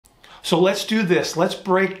So let's do this. Let's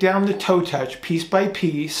break down the toe touch piece by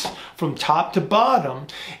piece from top to bottom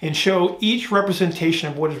and show each representation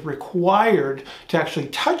of what is required to actually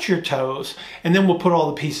touch your toes, and then we'll put all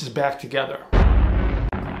the pieces back together.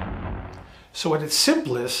 So at its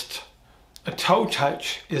simplest, a toe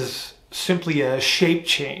touch is simply a shape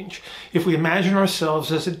change. If we imagine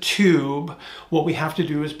ourselves as a tube, what we have to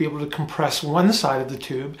do is be able to compress one side of the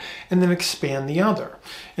tube and then expand the other.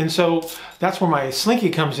 And so that's where my slinky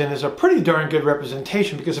comes in as a pretty darn good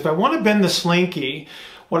representation, because if I want to bend the slinky,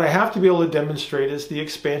 what I have to be able to demonstrate is the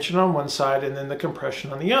expansion on one side and then the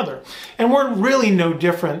compression on the other. And we're really no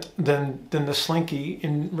different than the slinky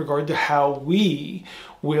in regard to how we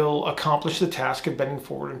will accomplish the task of bending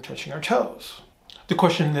forward and touching our toes. The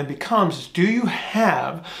question then becomes, do you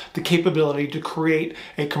have the capability to create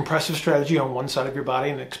a compressive strategy on one side of your body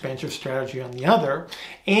and an expansive strategy on the other?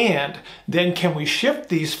 And then can we shift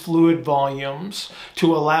these fluid volumes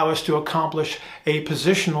to allow us to accomplish a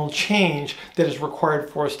positional change that is required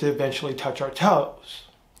for us to eventually touch our toes?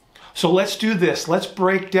 So let's do this. Let's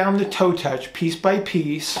break down the toe touch piece by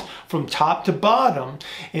piece from top to bottom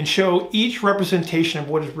and show each representation of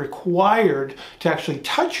what is required to actually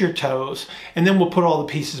touch your toes, and then we'll put all the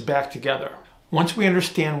pieces back together. Once we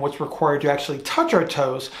understand what's required to actually touch our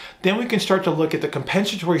toes, then we can start to look at the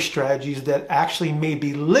compensatory strategies that actually may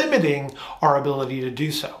be limiting our ability to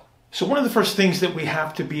do so. So one of the first things that we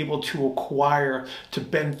have to be able to acquire to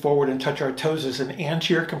bend forward and touch our toes is an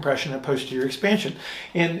anterior compression and posterior expansion.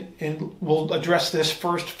 And we'll address this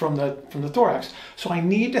first from the thorax. So I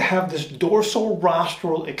need to have this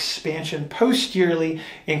dorsal-rostral expansion posteriorly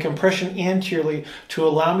and compression anteriorly to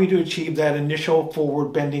allow me to achieve that initial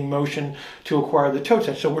forward bending motion to acquire the toe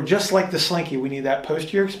touch. So we're just like the slinky. We need that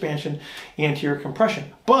posterior expansion, anterior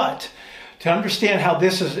compression. But to understand how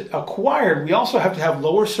this is acquired, we also have to have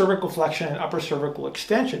lower cervical flexion and upper cervical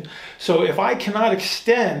extension. So if I cannot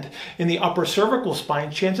extend in the upper cervical spine,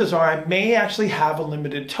 chances are I may actually have a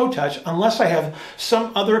limited toe touch unless I have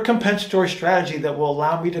some other compensatory strategy that will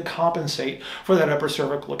allow me to compensate for that upper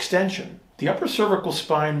cervical extension. The upper cervical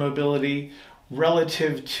spine mobility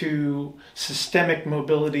relative to systemic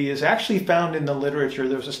mobility is actually found in the literature.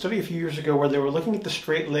 There was a study a few years ago where they were looking at the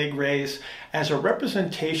straight leg raise as a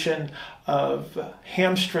representation of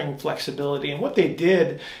hamstring flexibility. And what they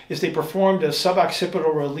did is they performed a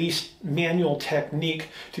suboccipital release manual technique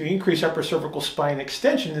to increase upper cervical spine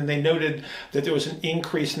extension, and they noted that there was an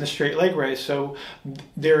increase in the straight leg raise. So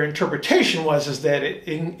their interpretation was that it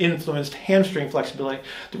influenced hamstring flexibility.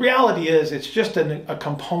 The reality is it's just a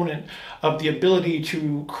component of the ability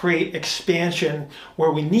to create expansion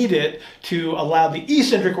where we need it to allow the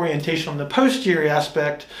eccentric orientation on the posterior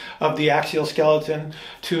aspect of the axial skeleton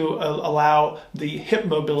to allow the hip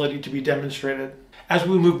mobility to be demonstrated. As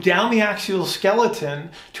we move down the axial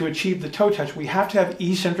skeleton to achieve the toe touch, we have to have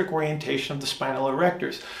eccentric orientation of the spinal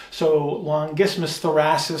erectors. So longissimus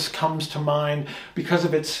thoracis comes to mind because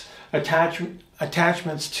of its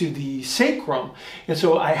attachments to the sacrum, and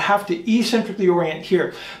so I have to eccentrically orient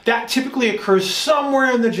here. That typically occurs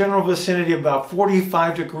somewhere in the general vicinity of about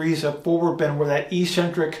 45 degrees of forward bend, where that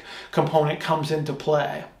eccentric component comes into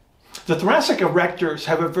play. The thoracic erectors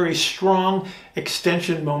have a very strong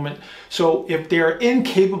extension moment, so if they're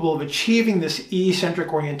incapable of achieving this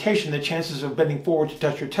eccentric orientation, the chances of bending forward to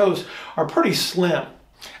touch your toes are pretty slim.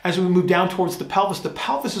 As we move down towards the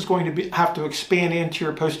pelvis is going to have to expand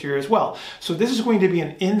anterior posterior as well. So this is going to be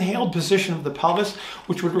an inhaled position of the pelvis,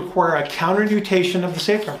 which would require a counter-nutation of the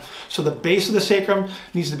sacrum. So the base of the sacrum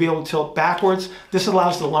needs to be able to tilt backwards. This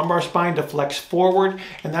allows the lumbar spine to flex forward,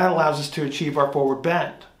 and that allows us to achieve our forward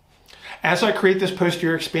bend. As I create this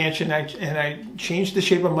posterior expansion and I change the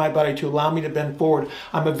shape of my body to allow me to bend forward,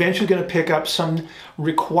 I'm eventually going to pick up some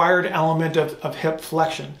required element of hip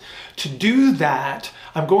flexion. To do that,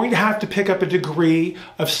 I'm going to have to pick up a degree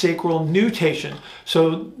of sacral nutation.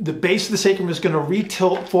 So the base of the sacrum is going to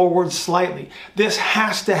retilt forward slightly. This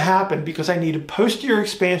has to happen because I need a posterior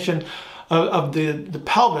expansion of the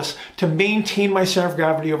pelvis to maintain my center of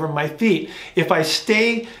gravity over my feet. If I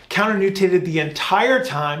stay counter-nutated the entire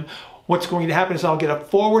time, what's going to happen is I'll get a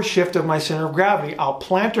forward shift of my center of gravity. I'll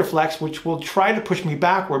plantar flex, which will try to push me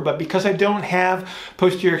backward, but because I don't have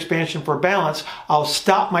posterior expansion for balance, I'll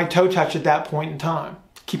stop my toe touch at that point in time.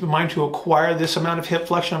 Keep in mind, to acquire this amount of hip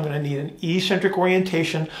flexion, I'm going to need an eccentric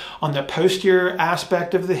orientation on the posterior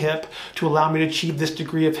aspect of the hip to allow me to achieve this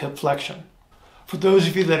degree of hip flexion. For those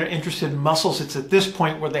of you that are interested in muscles, it's at this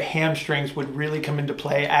point where the hamstrings would really come into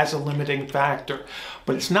play as a limiting factor.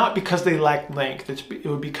 But it's not because they lack length, it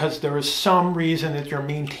would be because there is some reason that you're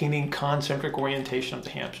maintaining concentric orientation of the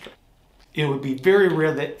hamstring. It would be very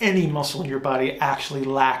rare that any muscle in your body actually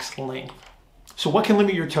lacks length. So what can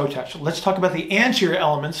limit your toe touch? Let's talk about the anterior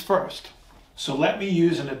elements first. So let me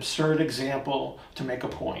use an absurd example to make a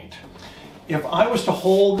point. If I was to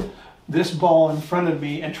hold this ball in front of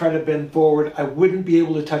me and try to bend forward, I wouldn't be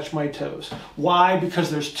able to touch my toes. Why?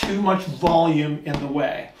 Because there's too much volume in the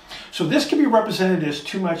way. So this can be represented as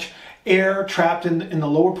too much air trapped in the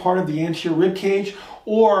lower part of the anterior rib cage,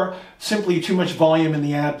 or simply too much volume in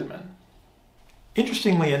the abdomen.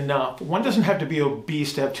 Interestingly enough, one doesn't have to be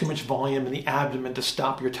obese to have too much volume in the abdomen to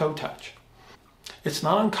stop your toe touch. It's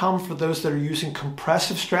not uncommon for those that are using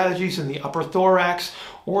compressive strategies in the upper thorax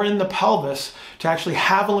or in the pelvis to actually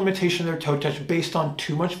have a limitation of their toe touch based on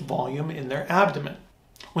too much volume in their abdomen.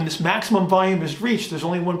 When this maximum volume is reached, there's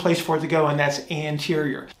only one place for it to go, and that's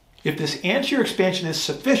anterior. If this anterior expansion is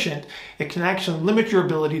sufficient, it can actually limit your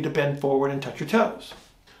ability to bend forward and touch your toes.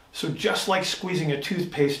 So just like squeezing a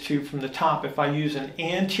toothpaste tube from the top, if I use an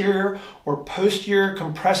anterior or posterior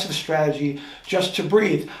compressive strategy just to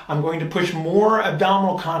breathe, I'm going to push more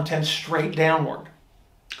abdominal content straight downward.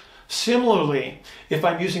 Similarly, if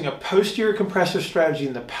I'm using a posterior compressive strategy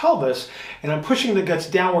in the pelvis and I'm pushing the guts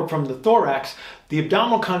downward from the thorax, the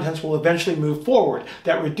abdominal contents will eventually move forward.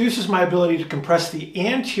 That reduces my ability to compress the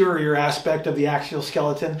anterior aspect of the axial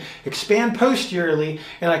skeleton, expand posteriorly,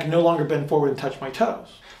 and I can no longer bend forward and touch my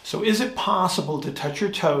toes. So is it possible to touch your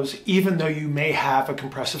toes even though you may have a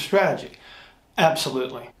compressive strategy?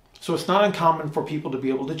 Absolutely. So it's not uncommon for people to be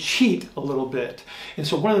able to cheat a little bit. And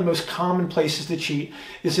so one of the most common places to cheat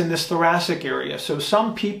is in this thoracic area. So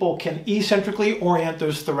some people can eccentrically orient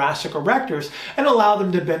those thoracic erectors and allow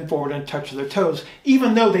them to bend forward and touch their toes,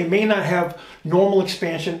 even though they may not have normal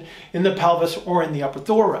expansion in the pelvis or in the upper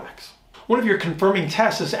thorax. One of your confirming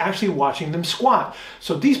tests is actually watching them squat.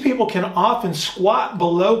 So these people can often squat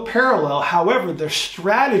below parallel. However, their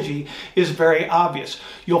strategy is very obvious.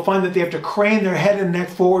 You'll find that they have to crane their head and neck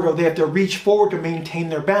forward, or they have to reach forward to maintain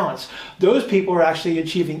their balance. Those people are actually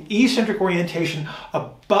achieving eccentric orientation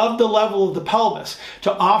above the level of the pelvis.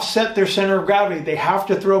 To offset their center of gravity, they have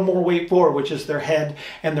to throw more weight forward, which is their head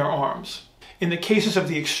and their arms. In the cases of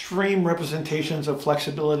the extreme representations of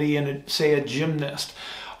flexibility in, say, a gymnast,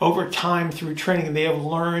 over time through training, they have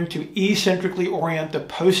learned to eccentrically orient the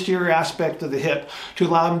posterior aspect of the hip to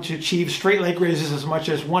allow them to achieve straight leg raises as much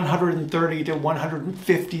as 130 to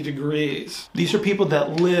 150 degrees. These are people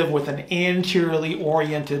that live with an anteriorly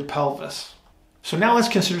oriented pelvis. So now let's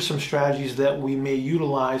consider some strategies that we may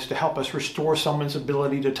utilize to help us restore someone's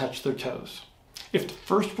ability to touch their toes. If the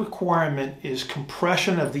first requirement is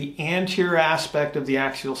compression of the anterior aspect of the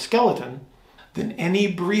axial skeleton, then any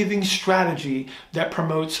breathing strategy that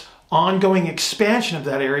promotes ongoing expansion of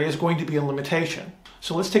that area is going to be a limitation.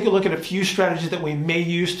 So let's take a look at a few strategies that we may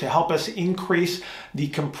use to help us increase the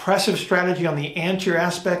compressive strategy on the anterior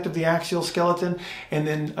aspect of the axial skeleton, and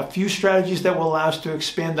then a few strategies that will allow us to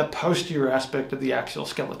expand the posterior aspect of the axial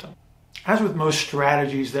skeleton. As with most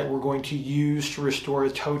strategies that we're going to use to restore a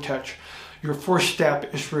toe touch, your first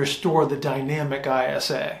step is to restore the dynamic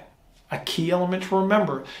ISA. A key element to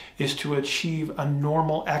remember is to achieve a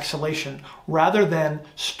normal exhalation rather than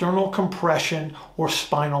sternal compression or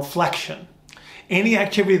spinal flexion. Any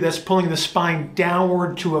activity that's pulling the spine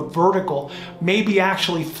downward to a vertical may be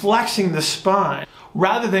actually flexing the spine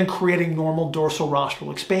rather than creating normal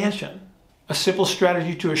dorsal-rostral expansion. A simple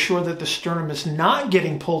strategy to assure that the sternum is not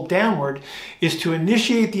getting pulled downward is to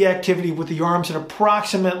initiate the activity with the arms at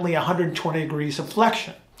approximately 120 degrees of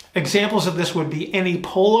flexion. Examples of this would be any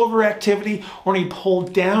pullover activity or any pull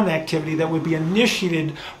down activity that would be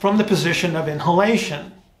initiated from the position of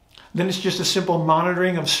inhalation. Then it's just a simple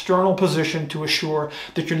monitoring of sternal position to assure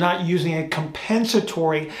that you're not using a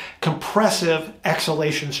compensatory compressive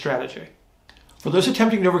exhalation strategy. For those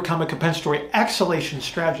attempting to overcome a compensatory exhalation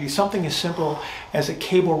strategy, something as simple as a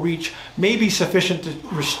cable reach may be sufficient to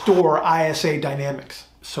restore ISA dynamics.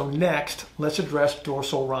 So next, let's address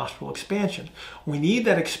dorsal-rostral expansion. We need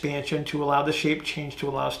that expansion to allow the shape change to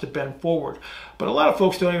allow us to bend forward. But a lot of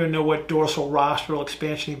folks don't even know what dorsal-rostral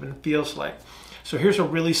expansion even feels like. So here's a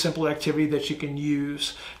really simple activity that you can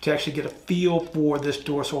use to actually get a feel for this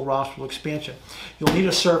dorsal-rostral expansion. You'll need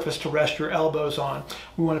a surface to rest your elbows on.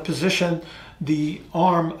 We want to position the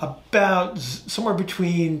arm about somewhere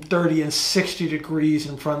between 30 and 60 degrees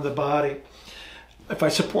in front of the body. If I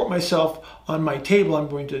support myself on my table, I'm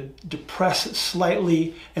going to depress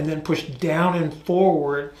slightly and then push down and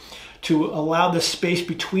forward to allow the space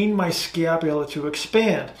between my scapula to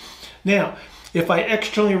expand. Now, If I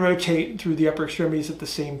externally rotate through the upper extremities at the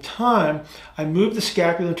same time, I move the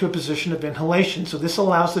scapula into a position of inhalation. So this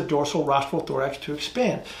allows the dorsal rostral thorax to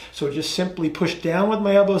expand. So just simply push down with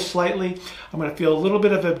my elbows slightly. I'm going to feel a little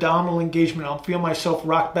bit of abdominal engagement. I'll feel myself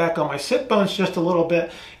rock back on my sit bones just a little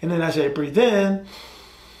bit. And then as I breathe in,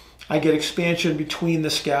 I get expansion between the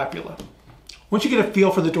scapula. Once you get a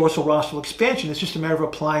feel for the dorsal rostral expansion, it's just a matter of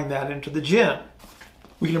applying that into the gym.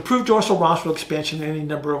 We can improve dorsal rostral expansion in any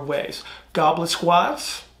number of ways. Goblet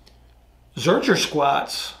squats, Zercher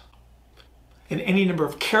squats, and any number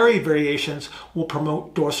of carry variations will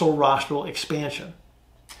promote dorsal rostral expansion.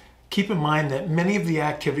 Keep in mind that many of the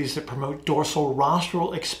activities that promote dorsal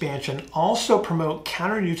rostral expansion also promote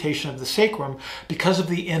counternutation of the sacrum because of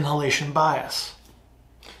the inhalation bias.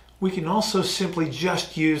 We can also simply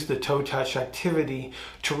just use the toe touch activity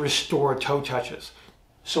to restore toe touches.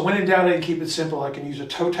 So when in doubt, I can keep it simple. I can use a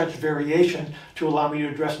toe touch variation to allow me to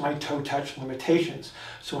address my toe touch limitations.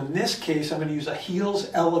 So in this case, I'm going to use a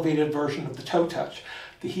heels elevated version of the toe touch.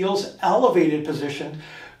 The heels elevated position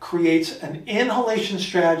creates an inhalation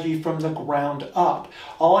strategy from the ground up.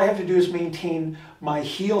 All I have to do is maintain my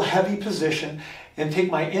heel heavy position and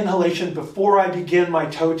take my inhalation before I begin my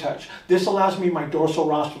toe touch. This allows me my dorsal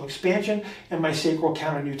rostral expansion and my sacral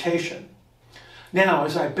counternutation. Now,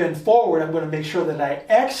 as I bend forward, I'm going to make sure that I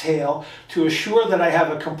exhale to assure that I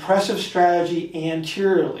have a compressive strategy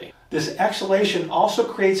anteriorly. This exhalation also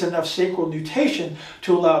creates enough sacral nutation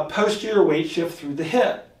to allow a posterior weight shift through the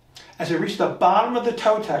hip. As I reach the bottom of the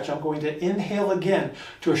toe touch, I'm going to inhale again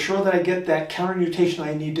to assure that I get that counternutation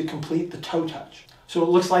I need to complete the toe touch. So it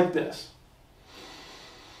looks like this.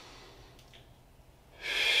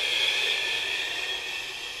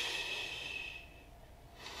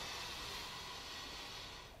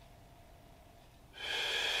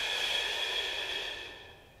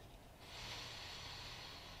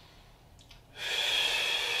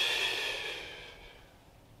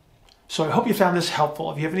 So I hope you found this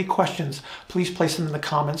helpful. If you have any questions, please place them in the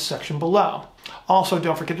comments section below. Also,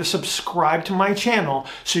 don't forget to subscribe to my channel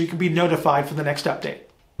so you can be notified for the next update.